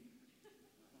week.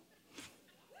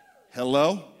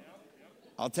 Hello?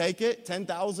 I'll take it,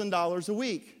 $10,000 a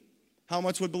week. How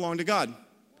much would belong to God?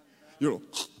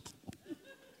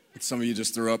 Some of you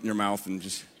just threw up in your mouth and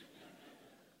just,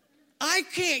 I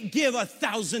can't give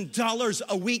 $1,000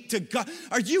 a week to God.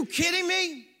 Are you kidding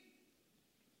me?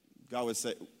 God would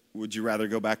say, would you rather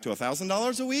go back to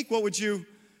 $1,000 a week? What would you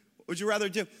rather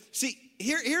do? See,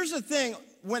 here's the thing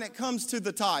when it comes to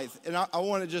the tithe, and I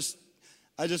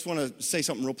just want to say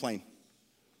something real plain.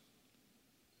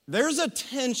 There's a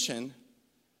tension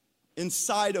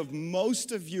inside of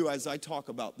most of you as I talk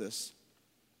about this.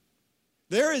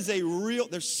 There's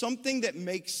something that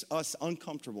makes us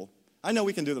uncomfortable. I know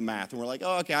we can do the math, and we're like,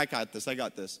 oh, okay, I got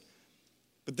this.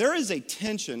 But there is a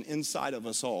tension inside of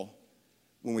us all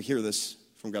when we hear this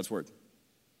from God's word.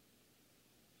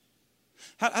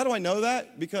 How do I know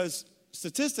that? Because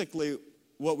statistically,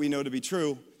 what we know to be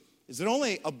true is that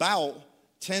only about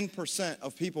 10%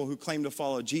 of people who claim to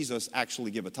follow Jesus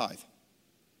actually give a tithe.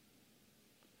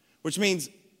 Which means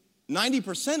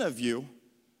 90% of you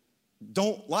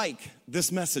don't like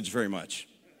this message very much.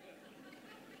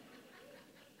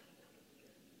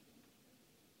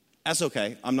 That's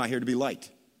okay. I'm not here to be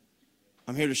liked.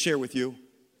 I'm here to share with you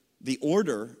the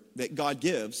order that God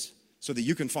gives so that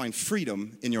you can find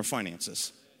freedom in your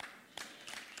finances.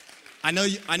 I know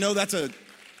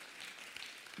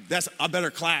I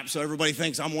better clap so everybody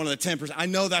thinks I'm one of the 10%. I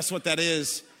know that's what that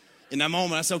is in that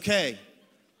moment. That's okay.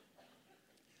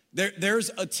 There's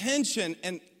a tension,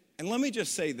 and let me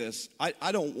just say this.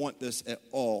 I don't want this at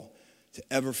all to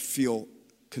ever feel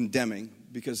condemning,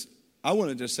 because I want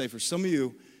to just say for some of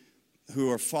you who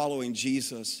are following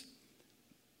Jesus,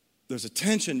 there's a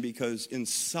tension because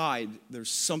inside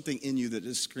there's something in you that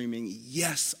is screaming,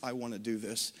 yes, I want to do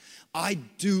this. I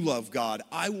do love God.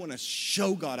 I want to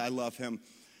show God I love him.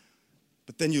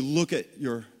 But then you look at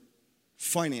your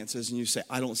finances and you say,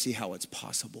 I don't see how it's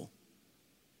possible.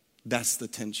 That's the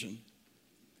tension.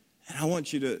 And I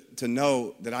want you to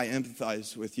know that I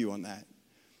empathize with you on that.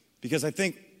 Because I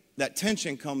think that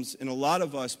tension comes in a lot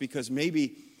of us because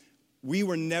maybe we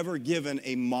were never given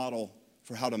a model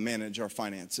for how to manage our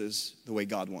finances the way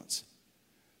God wants.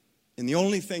 And the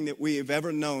only thing that we have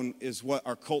ever known is what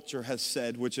our culture has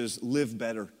said, which is live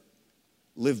better,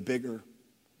 live bigger.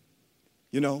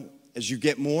 You know, as you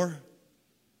get more,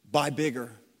 buy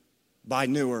bigger, buy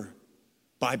newer,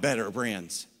 buy better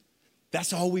brands.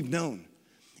 That's all we've known.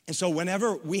 And so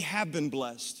whenever we have been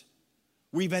blessed,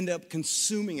 we've ended up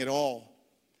consuming it all.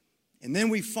 And then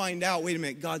we find out, wait a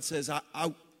minute, God says,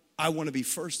 I want to be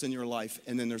first in your life,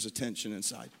 and then there's a tension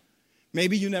inside.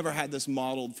 Maybe you never had this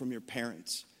modeled from your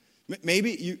parents.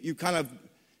 Maybe you kind of,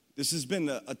 this has been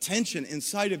a tension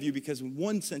inside of you because in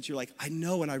one sense you're like, I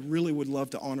know and I really would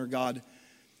love to honor God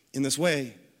in this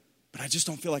way, but I just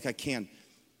don't feel like I can.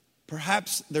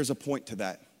 Perhaps there's a point to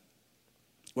that.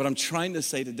 What I'm trying to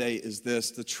say today is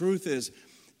this. The truth is,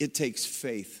 it takes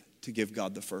faith to give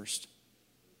God the first.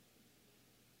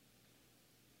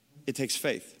 It takes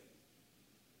faith.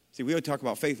 See, we would talk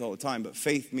about faith all the time, but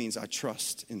faith means I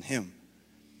trust in him.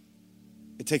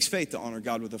 It takes faith to honor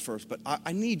God with the first, but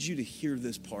I need you to hear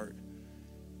this part.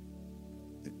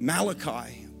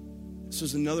 Malachi, this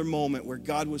was another moment where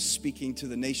God was speaking to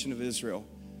the nation of Israel.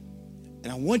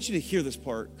 And I want you to hear this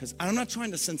part, because I'm not trying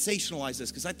to sensationalize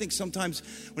this, because I think sometimes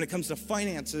when it comes to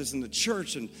finances and the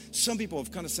church, and some people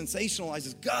have kind of sensationalized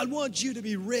this, God wants you to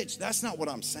be rich. That's not what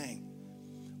I'm saying.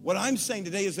 What I'm saying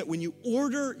today is that when you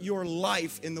order your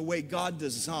life in the way God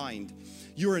designed,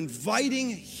 you're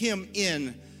inviting him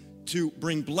in to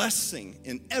bring blessing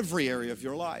in every area of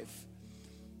your life.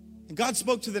 And God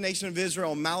spoke to the nation of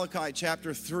Israel in Malachi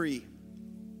chapter 3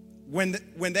 when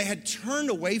they had turned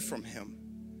away from him.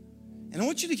 And I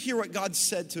want you to hear what God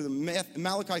said to them.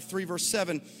 Malachi 3, verse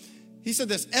 7. He said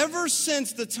this, ever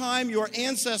since the time your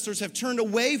ancestors have turned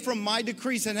away from my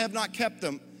decrees and have not kept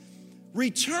them,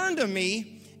 return to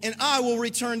me, and I will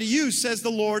return to you, says the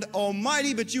Lord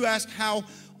Almighty. But you ask, how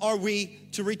are we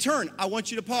to return? I want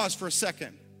you to pause for a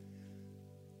second.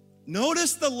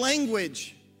 Notice the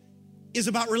language is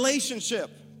about relationship.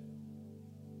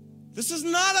 This is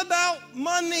not about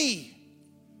money.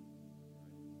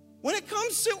 When it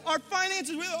comes to our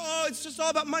finances, it's just all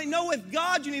about money. No, with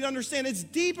God, you need to understand it's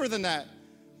deeper than that.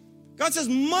 God says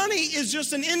money is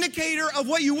just an indicator of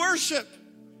what you worship.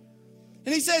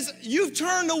 And he says, you've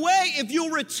turned away. If you'll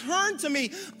return to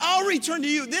me, I'll return to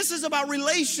you. This is about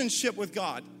relationship with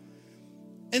God.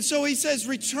 And so he says,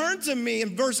 return to me.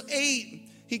 In verse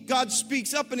 8, God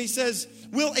speaks up and he says,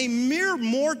 will a mere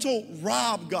mortal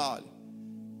rob God?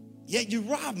 Yet you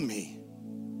rob me.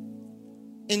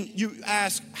 And you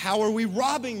ask, how are we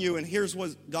robbing you? And here's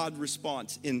what God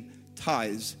responds in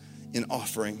tithes, in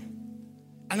offering.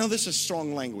 I know this is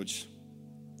strong language.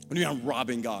 What do you mean I'm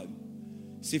robbing God?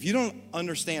 See, if you don't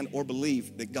understand or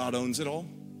believe that God owns it all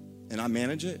and I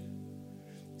manage it,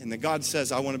 and that God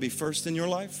says, I want to be first in your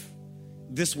life,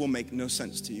 this will make no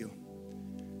sense to you.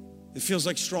 It feels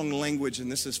like strong language,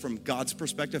 and this is from God's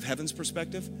perspective, heaven's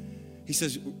perspective. He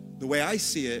says, the way I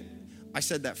see it, I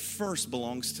said that first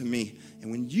belongs to me.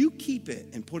 And when you keep it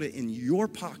and put it in your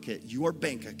pocket, your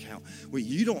bank account, what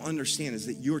you don't understand is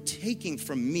that you're taking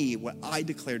from me what I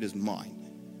declared as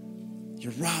mine.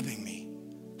 You're robbing me.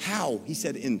 How? He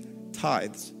said in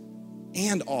tithes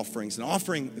and offerings. An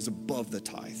offering is above the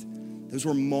tithe. Those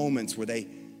were moments where they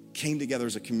came together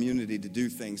as a community to do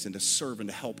things and to serve and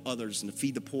to help others and to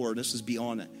feed the poor. This is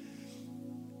beyond it.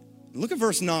 Look at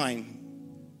verse 9.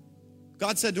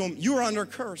 God said to him, you are under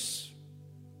curse,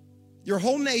 your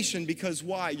whole nation, because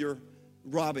why? You're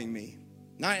robbing me.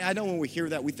 Now, I know when we hear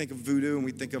that, we think of voodoo and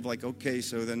we think of like, okay,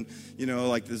 so then,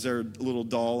 like is there a little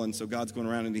doll? And so God's going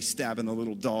around and he's stabbing the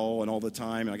little doll and all the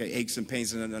time. And I got aches and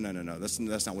pains. No. That's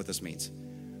not what this means.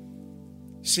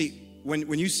 See,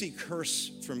 when you see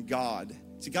curse from God,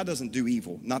 see, God doesn't do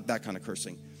evil, not that kind of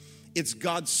cursing. It's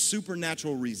God's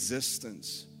supernatural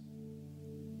resistance.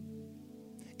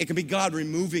 It can be God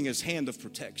removing his hand of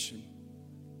protection.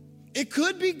 It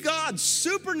could be God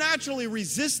supernaturally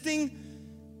resisting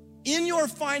in your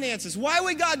finances. Why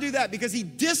would God do that? Because he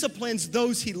disciplines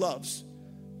those he loves.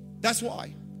 That's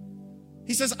why.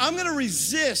 He says, I'm going to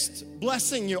resist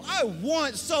blessing you. I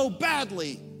want so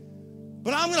badly,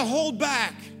 but I'm going to hold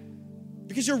back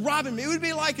because you're robbing me. It would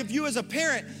be like if you as a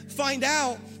parent find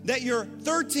out that your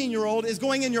 13-year-old is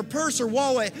going in your purse or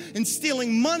wallet and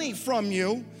stealing money from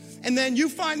you. And then you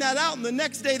find that out, and the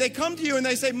next day they come to you and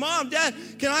they say, Mom, Dad,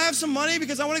 can I have some money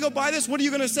because I want to go buy this? What are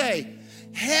you going to say?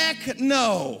 Heck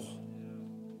no.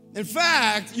 In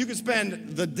fact, you could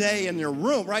spend the day in your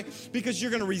room, right? Because you're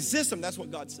going to resist them. That's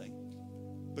what God's saying.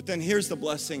 But then here's the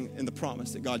blessing and the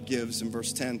promise that God gives in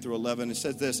verse 10 through 11. It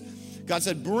says this. God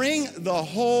said, bring the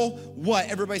whole what?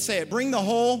 Everybody say it. Bring the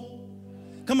whole.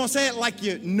 Come on, say it like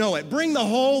you know it. Bring the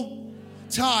whole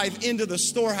tithe into the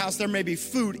storehouse. There may be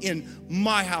food in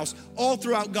my house. All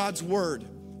throughout God's word,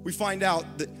 we find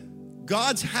out that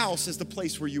God's house is the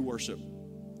place where you worship.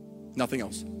 Nothing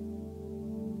else.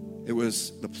 It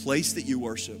was the place that you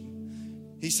worship.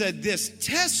 He said this,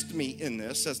 test me in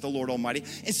this, says the Lord Almighty,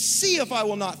 and see if I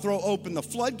will not throw open the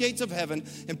floodgates of heaven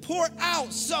and pour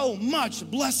out so much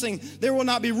blessing there will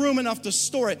not be room enough to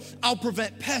store it. I'll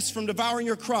prevent pests from devouring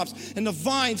your crops, and the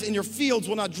vines in your fields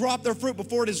will not drop their fruit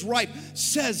before it is ripe,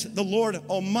 says the Lord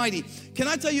Almighty. Can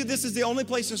I tell you, this is the only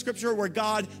place in Scripture where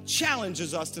God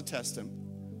challenges us to test him.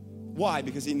 Why?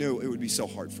 Because he knew it would be so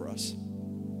hard for us.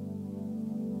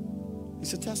 He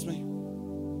said, test me.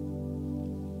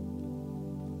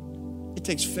 It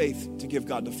takes faith to give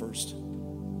God the first.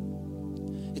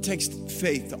 It takes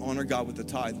faith to honor God with the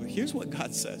tithe. But here's what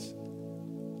God says.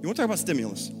 You want to talk about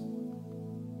stimulus?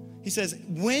 He says,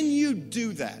 when you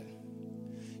do that,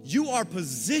 you are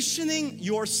positioning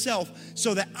yourself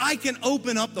so that I can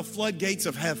open up the floodgates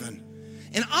of heaven.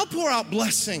 And I'll pour out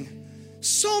blessing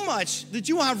so much that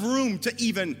you have room to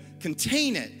even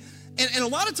contain it. And a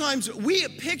lot of times we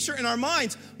picture in our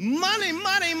minds, money,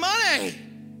 money, money.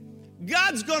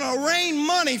 God's gonna rain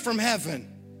money from heaven.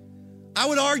 I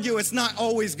would argue it's not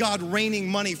always God raining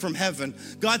money from heaven.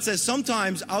 God says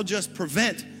sometimes I'll just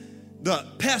prevent the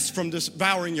pests from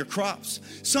devouring your crops.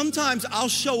 Sometimes I'll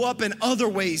show up in other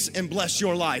ways and bless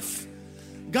your life.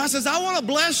 God says, I wanna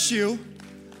bless you,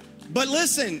 but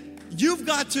listen, you've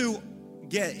got to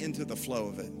get into the flow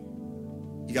of it.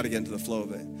 You gotta get into the flow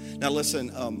of it. Now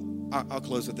listen, I'll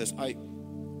close with this. I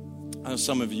know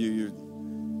some of you,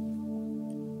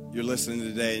 you're listening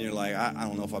today and you're like, I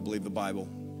don't know if I believe the Bible.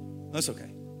 That's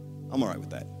okay. I'm all right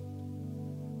with that.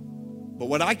 But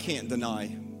what I can't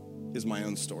deny is my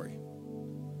own story.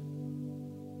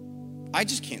 I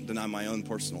just can't deny my own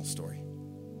personal story.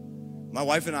 My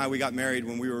wife and I, we got married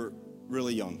when we were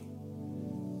really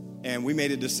young. And we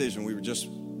made a decision. We were just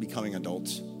becoming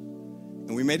adults.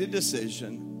 And we made a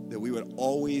decision that we would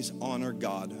always honor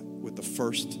God with the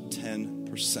first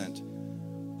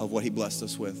 10% of what he blessed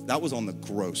us with. That was on the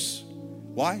gross.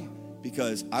 Why?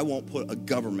 Because I won't put a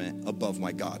government above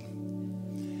my God.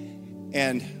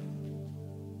 And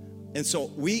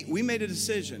so we made a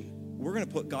decision. We're going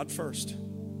to put God first.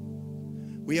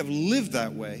 We have lived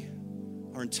that way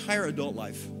our entire adult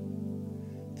life.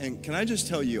 And can I just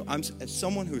tell you, as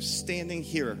someone who's standing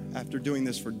here after doing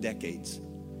this for decades,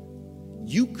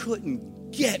 you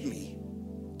couldn't get me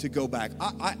to go back.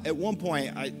 At one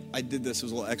point, I did this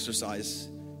as a little exercise,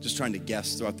 just trying to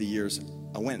guess throughout the years.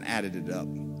 I went and added it up.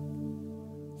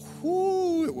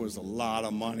 Whoo, it was a lot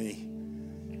of money.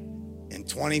 And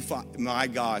 25, my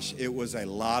gosh, it was a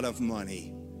lot of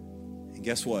money. And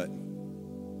guess what?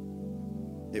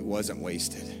 It wasn't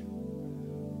wasted.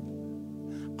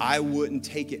 I wouldn't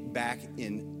take it back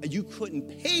you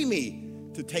couldn't pay me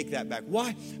to take that back.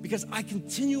 Why? Because I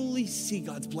continually see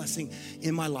God's blessing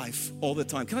in my life all the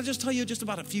time. Can I just tell you just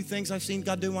about a few things I've seen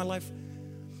God do in my life?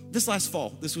 This last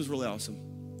fall, this was really awesome.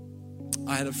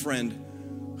 I had a friend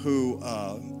who,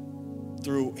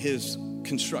 through his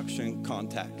construction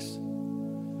contacts,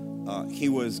 he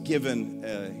was given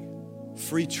a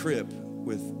free trip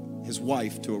with his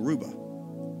wife to Aruba.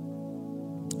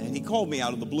 And he called me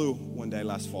out of the blue one day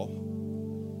last fall.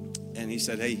 And he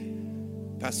said, hey,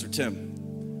 Pastor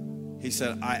Tim, he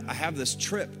said, I have this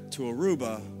trip to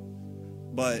Aruba,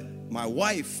 but my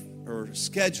wife, her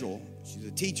schedule, she's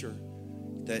a teacher,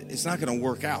 that it's not going to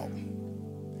work out.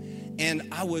 And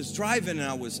I was driving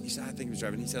and he said, I think he was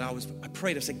driving. He said, I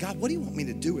prayed. I said, God, what do you want me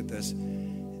to do with this?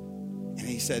 And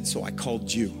he said, so I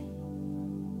called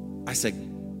you. I said,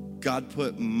 God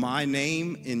put my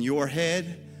name in your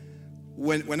head.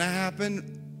 When that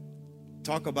happened,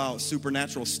 talk about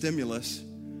supernatural stimulus.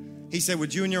 He said,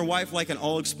 would you and your wife like an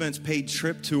all-expense paid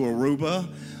trip to Aruba?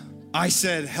 I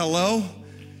said, hello?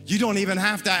 You don't even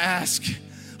have to ask.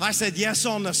 I said, yes,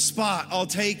 on the spot. I'll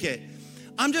take it.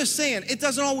 I'm just saying, it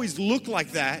doesn't always look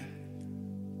like that.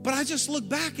 But I just look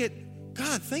back at,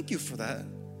 God, thank you for that.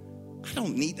 I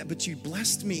don't need that, but you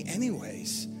blessed me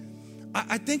anyways.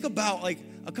 I think about like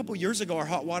a couple years ago, our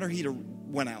hot water heater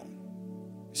went out.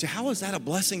 So how is that a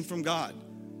blessing from God?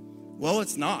 Well,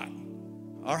 it's not.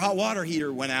 Our hot water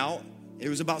heater went out. It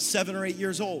was about 7 or 8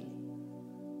 years old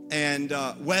and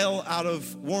well out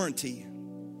of warranty.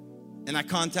 And I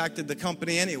contacted the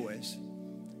company anyways.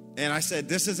 And I said,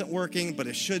 this isn't working, but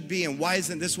it should be. And why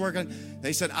isn't this working?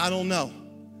 They said, I don't know,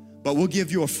 but we'll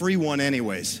give you a free one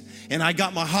anyways. And I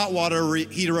got my hot water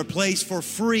heater replaced for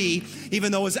free,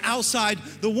 even though it was outside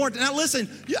the warranty. Now listen,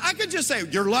 I could just say,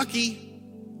 you're lucky.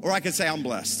 Or I could say I'm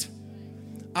blessed.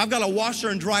 I've got a washer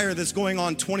and dryer that's going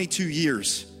on 22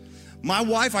 years. My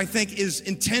wife, I think, is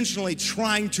intentionally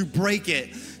trying to break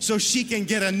it so she can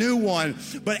get a new one.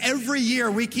 But every year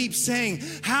we keep saying,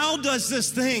 how does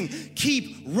this thing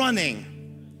keep running?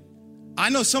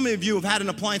 I know some of you have had an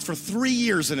appliance for 3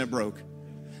 years and it broke.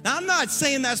 Now, I'm not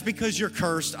saying that's because you're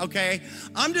cursed, okay?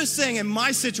 I'm just saying in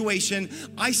my situation,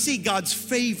 I see God's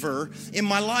favor in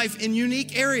my life in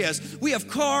unique areas. We have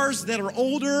cars that are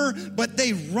older, but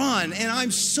they run, and I'm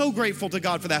so grateful to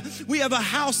God for that. We have a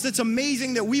house that's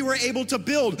amazing that we were able to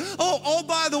build. Oh,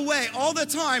 by the way, all the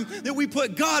time that we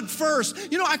put God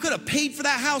first. You know, I could have paid for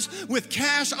that house with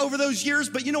cash over those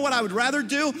years, but you know what I would rather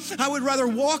do? I would rather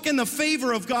walk in the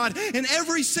favor of God in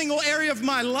every single area of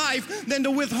my life than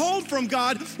to withhold from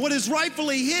God what is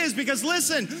rightfully his. Because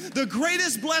listen, the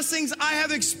greatest blessings I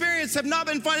have experienced have not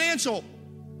been financial.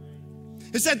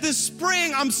 It's that this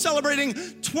spring I'm celebrating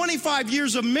 25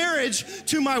 years of marriage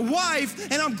to my wife,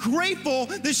 and I'm grateful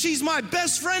that she's my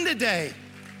best friend today.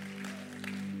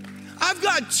 I've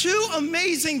got 2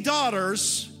 amazing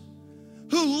daughters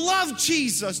who love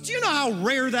Jesus. Do you know how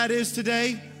rare that is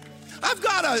today? I've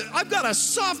got a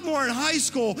sophomore in high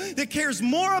school that cares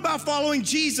more about following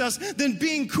Jesus than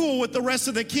being cool with the rest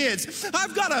of the kids.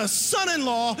 I've got a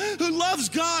son-in-law who loves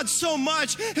God so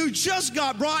much, who just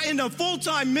got brought into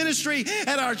full-time ministry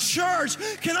at our church.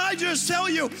 Can I just tell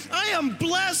you, I am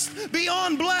blessed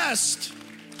beyond blessed.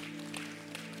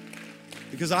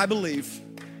 Because I believe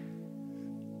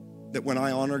that when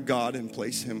I honor God and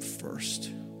place him first,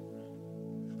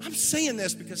 I'm saying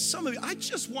this because some of you, I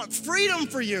just want freedom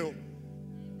for you.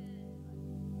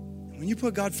 When you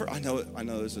put God first, I know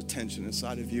there's a tension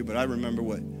inside of you, but I remember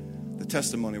what the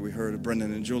testimony we heard of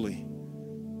Brendan and Julie.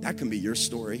 That can be your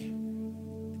story.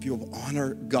 If you'll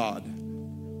honor God,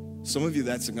 some of you,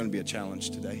 that's going to be a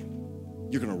challenge today.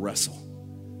 You're going to wrestle.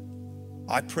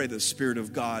 I pray the Spirit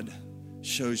of God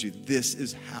shows you this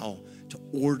is how to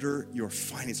order your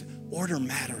finances. Order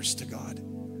matters to God.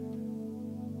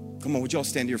 Come on, would you all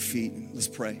stand to your feet and let's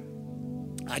pray.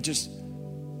 I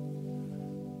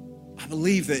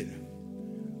believe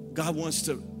that God wants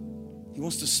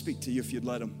to speak to you if you'd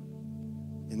let him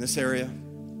in this area.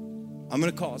 I'm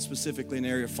going to call it specifically an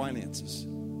area of finances.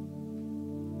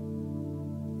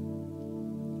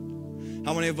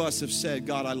 How many of us have said,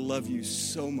 God, I love you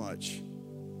so much,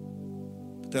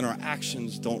 but then our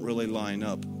actions don't really line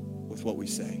up with what we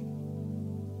say?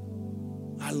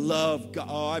 I love God.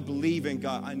 Oh, I believe in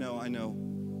God. I know.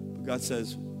 But God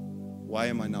says, why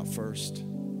am I not first?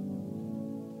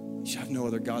 You should have no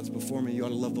other gods before me. You ought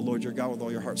to love the Lord your God with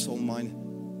all your heart, soul, and mind.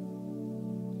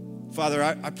 Father,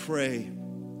 I pray.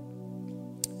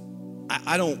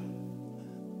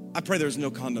 I pray there's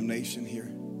no condemnation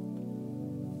here.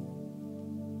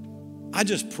 I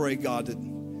just pray, God, that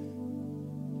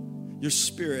your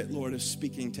Spirit, Lord, is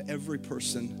speaking to every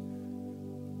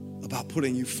person about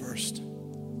putting you first.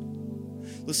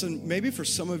 Listen, maybe for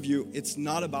some of you, it's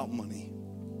not about money.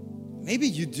 Maybe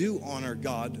you do honor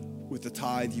God with the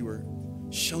tithe. You were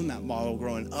shown that model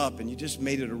growing up and you just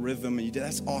made it a rhythm and you did.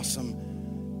 That's awesome.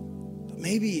 But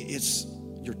maybe it's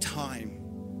your time.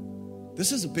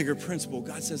 This is a bigger principle.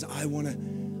 God says, I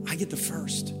get the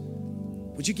first.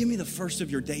 Would you give me the first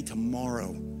of your day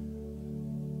tomorrow?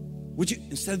 Would you,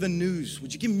 instead of the news,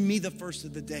 would you give me the first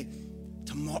of the day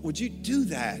tomorrow? Would you do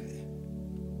that?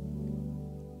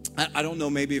 I don't know,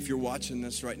 maybe if you're watching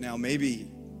this right now, maybe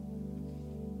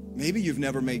you've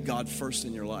never made God first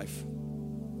in your life.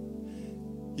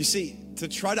 You see, to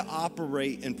try to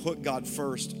operate and put God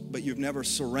first, but you've never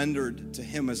surrendered to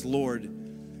him as Lord,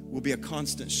 will be a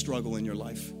constant struggle in your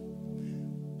life.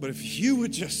 But if you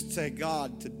would just say,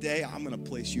 God, today I'm going to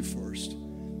place you first.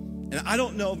 And I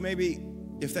don't know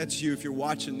if that's you, if you're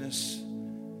watching this,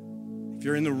 if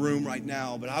you're in the room right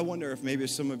now, but I wonder if maybe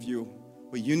some of you,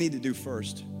 what you need to do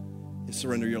first is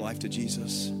surrender your life to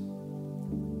Jesus.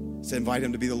 So invite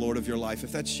him to be the Lord of your life.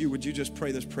 If that's you, would you just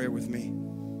pray this prayer with me?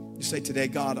 You say today,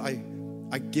 God,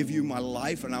 I give you my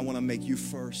life and I want to make you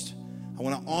first. I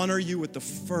want to honor you with the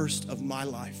first of my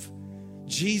life.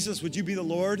 Jesus, would you be the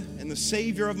Lord and the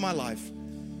Savior of my life?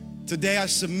 Today I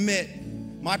submit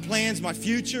my plans, my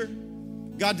future,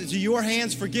 God, to your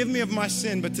hands. Forgive me of my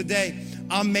sin, but today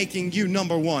I'm making you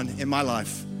number one in my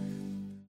life.